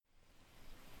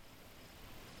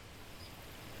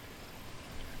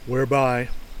whereby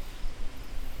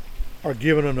are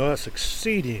given unto us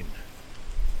exceeding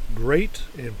great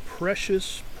and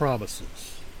precious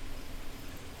promises,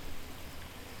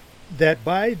 that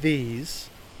by these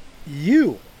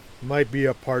you might be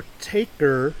a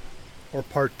partaker or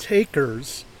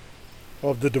partakers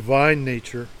of the divine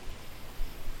nature,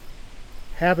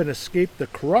 having escaped the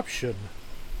corruption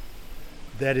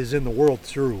that is in the world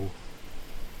through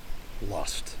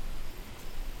lust.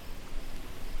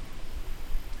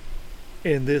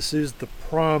 And this is the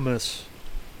promise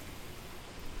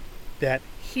that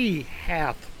he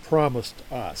hath promised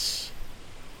us,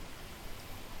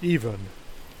 even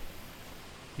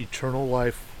eternal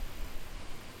life.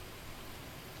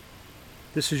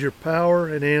 This is your power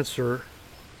and answer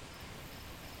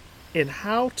in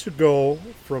how to go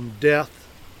from death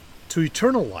to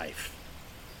eternal life,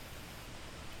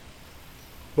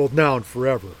 both now and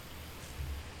forever,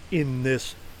 in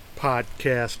this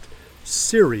podcast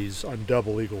series on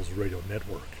Double Eagles Radio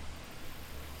Network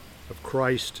of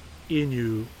Christ in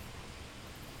you,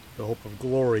 the hope of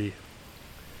glory.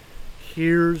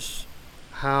 Here's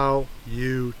how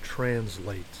you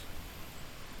translate.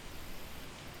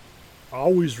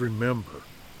 Always remember,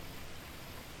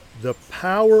 the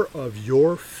power of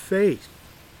your faith,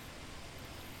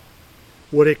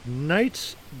 what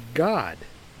ignites God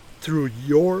through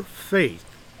your faith,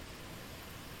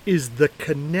 is the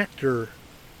connector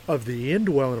of the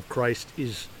indwelling of Christ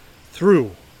is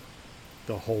through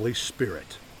the Holy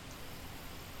Spirit.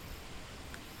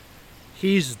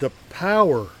 He's the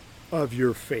power of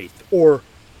your faith, or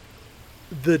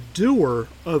the doer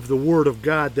of the Word of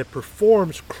God that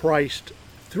performs Christ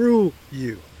through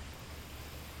you.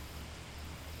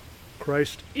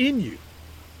 Christ in you,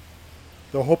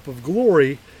 the hope of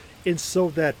glory, and so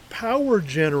that power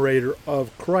generator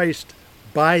of Christ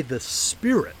by the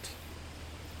Spirit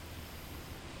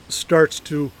starts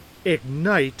to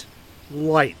ignite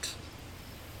light,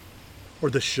 or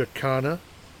the Shekinah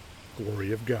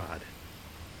glory of God.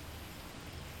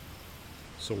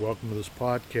 So welcome to this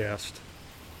podcast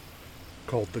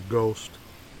called The Ghost.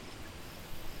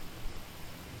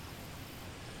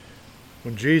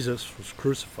 When Jesus was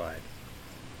crucified,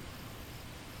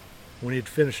 when he'd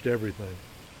finished everything,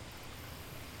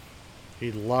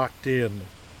 he locked in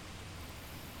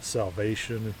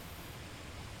salvation.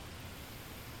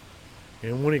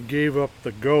 And when he gave up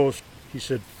the ghost, he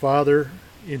said, "Father,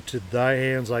 into thy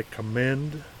hands I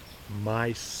commend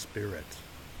my spirit."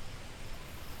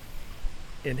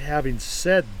 And having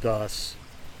said thus,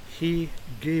 he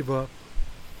gave up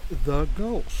the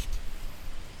ghost.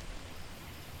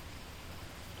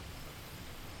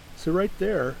 So right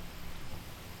there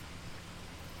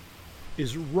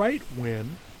is right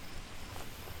when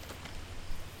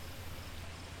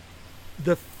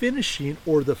the finishing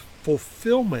or the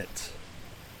fulfillment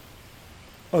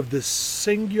of the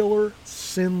singular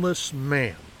sinless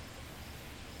man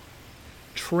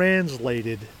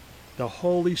translated the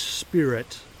Holy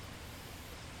Spirit,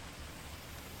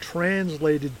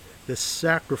 translated the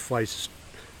sacrifices,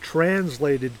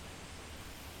 translated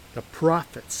the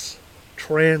prophets,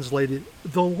 translated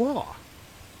the law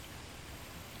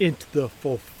into the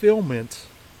fulfillment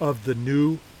of the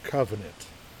new covenant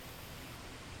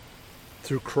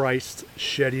through Christ's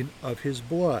shedding of his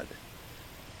blood.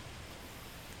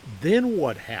 Then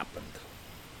what happened?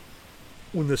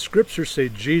 When the scriptures say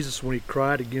Jesus, when he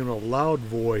cried again in a loud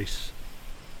voice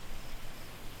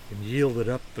and yielded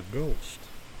up the ghost,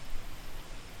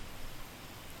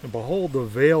 and behold, the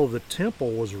veil of the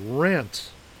temple was rent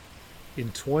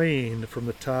in twain from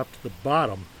the top to the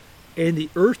bottom, and the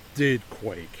earth did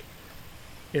quake,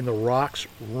 and the rocks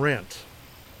rent.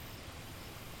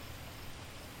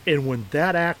 And when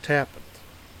that act happened,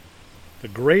 the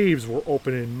graves were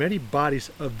opened, and many bodies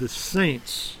of the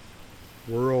saints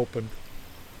were opened.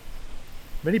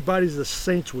 Many bodies of the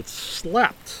saints which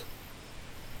slept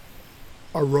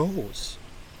arose.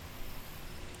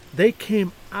 They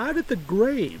came out of the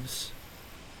graves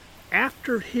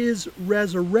after his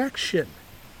resurrection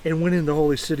and went in the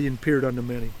holy city and appeared unto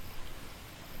many.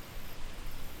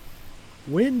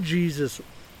 When Jesus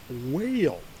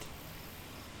wailed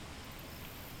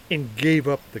and gave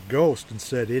up the ghost and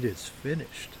said, "It is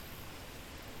finished,"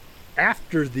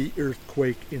 after the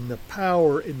earthquake in the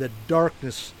power in the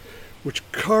darkness which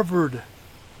covered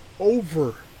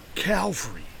over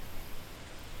Calvary,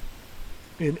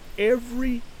 and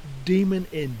every demon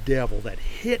and devil that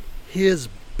hit his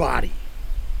body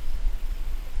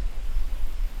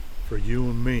for you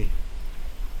and me,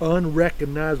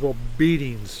 unrecognizable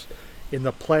beatings in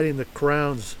the planting the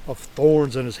crowns of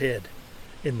thorns on his head,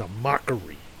 in the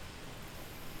mockery,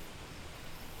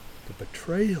 the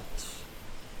betrayals,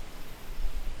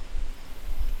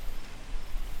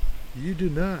 You do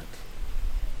not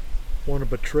want to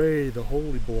betray the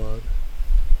holy blood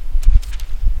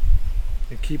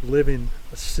and keep living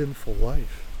a sinful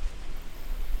life.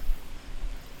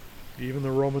 Even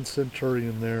the Roman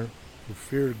centurion there, who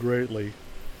feared greatly,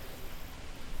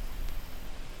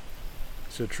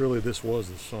 said, truly this was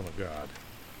the Son of God.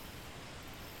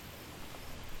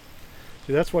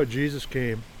 See, that's why Jesus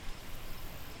came.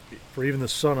 For even the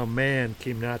Son of Man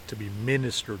came not to be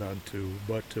ministered unto,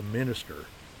 but to minister,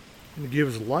 and to give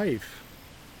his life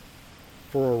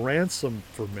for a ransom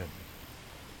for men.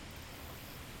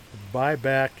 To buy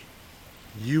back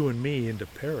you and me into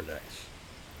paradise,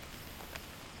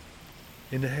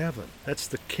 into heaven. That's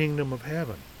the kingdom of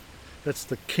heaven. That's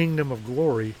the kingdom of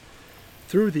glory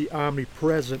through the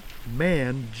omnipresent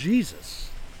man, Jesus.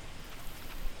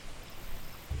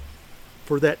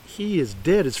 For that he is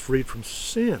dead is freed from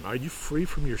sin. Are you free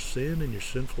from your sin and your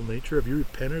sinful nature? Have you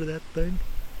repented of that thing?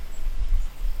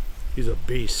 He's a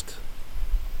beast.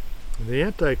 And the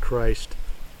Antichrist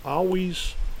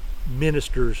always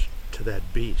ministers to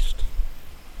that beast,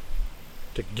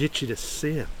 to get you to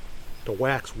sin, to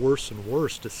wax worse and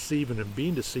worse, deceiving and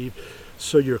being deceived,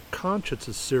 so your conscience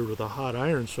is seared with a hot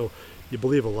iron, so you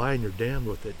believe a lie and you're damned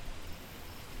with it.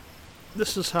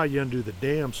 This is how you undo the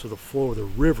dam, so the flow of the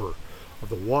river of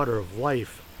the water of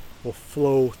life will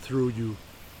flow through you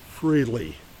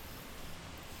freely.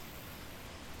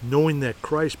 Knowing that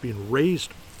Christ, being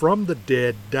raised from the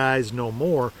dead, dies no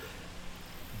more,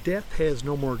 death has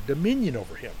no more dominion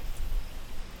over him.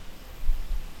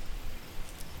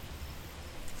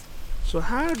 So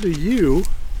how do you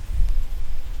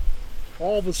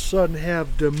all of a sudden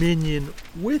have dominion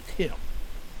with him?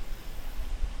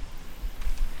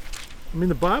 I mean,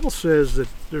 the Bible says that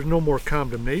there's no more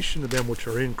condemnation to them which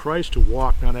are in Christ, who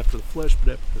walk not after the flesh,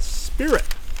 but after the Spirit.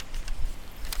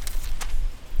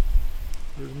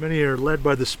 As many are led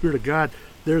by the Spirit of God,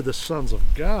 they're the sons of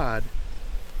God.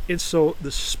 And so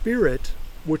the Spirit,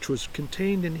 which was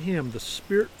contained in him, the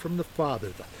Spirit from the Father,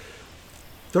 the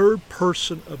third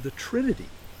person of the Trinity,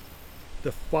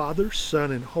 the Father,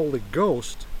 Son, and Holy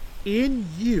Ghost in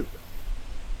you.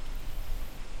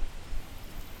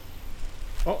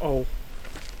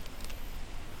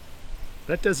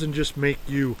 That doesn't just make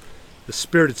you, the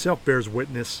Spirit itself bears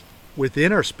witness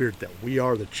within our spirit that we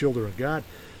are the children of God.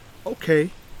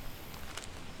 Okay,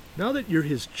 now that you're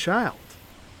his child,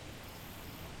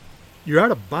 you're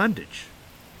out of bondage.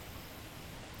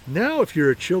 Now if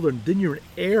you're a children, then you're an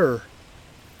heir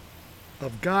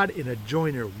of God and a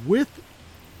joiner with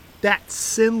that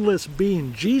sinless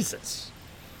being, Jesus,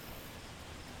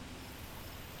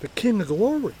 the King of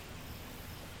glory.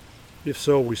 If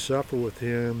so, we suffer with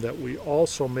him, that we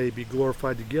also may be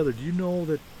glorified together. Do you know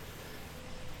that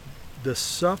the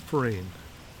suffering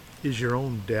is your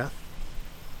own death?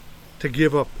 To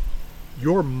give up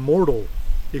your mortal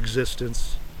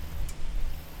existence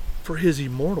for his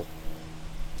immortal.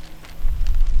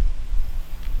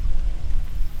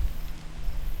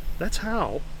 That's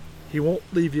how he won't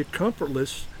leave you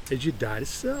comfortless as you die to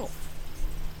self.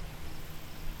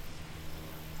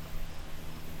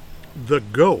 The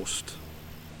ghost,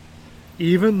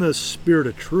 even the Spirit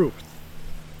of truth,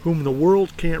 whom the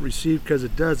world can't receive because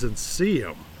it doesn't see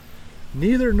him,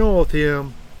 neither knoweth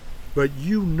him, but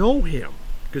you know him,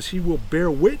 because he will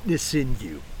bear witness in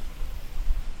you.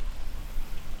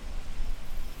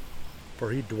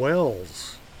 For he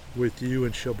dwells with you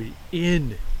and shall be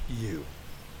in you.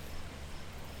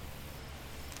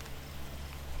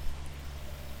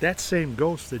 That same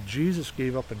ghost that Jesus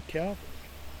gave up in Calvary,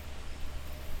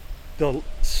 the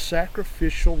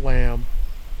sacrificial lamb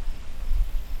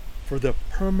for the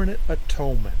permanent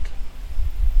atonement,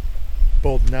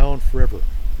 both now and forever,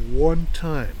 one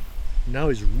time. Now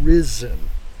he's risen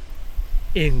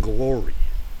in glory,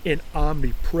 in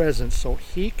omnipresence, so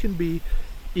he can be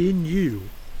in you.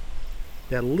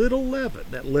 That little leaven,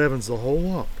 that leavens the whole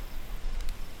lump,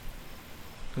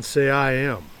 and say, I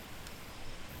am.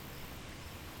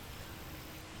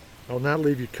 I will not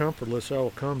leave you comfortless. I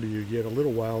will come to you yet a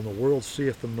little while, and the world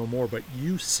seeth them no more. But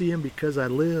you see him, because I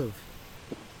live.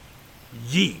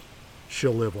 Ye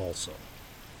shall live also.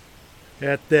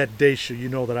 At that day shall you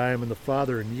know that I am in the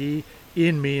Father, and ye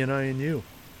in me, and I in you.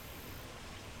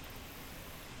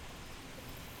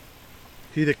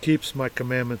 He that keeps my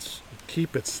commandments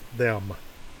keepeth them.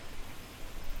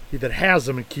 He that has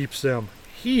them and keeps them,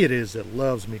 he it is that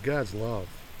loves me. God's love.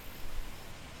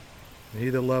 And he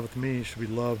that loveth me shall be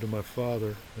loved of my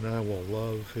Father, and I will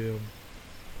love him,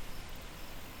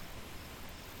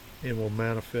 and will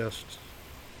manifest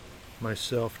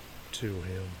myself to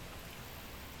him.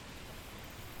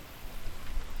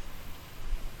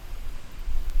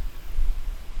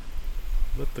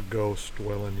 Let the ghost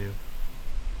dwell in you.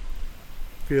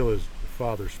 Feel his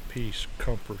Father's peace,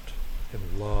 comfort,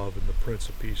 and love in the Prince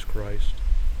of Peace, Christ.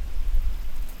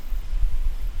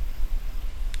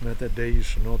 And at that day you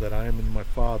shall know that I am in my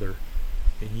Father,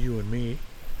 and you in me,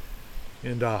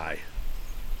 and I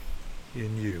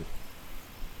in you.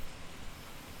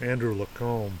 Andrew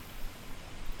LaCombe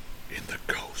in the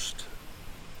Ghost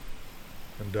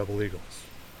on Double Eagles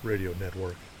Radio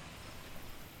Network.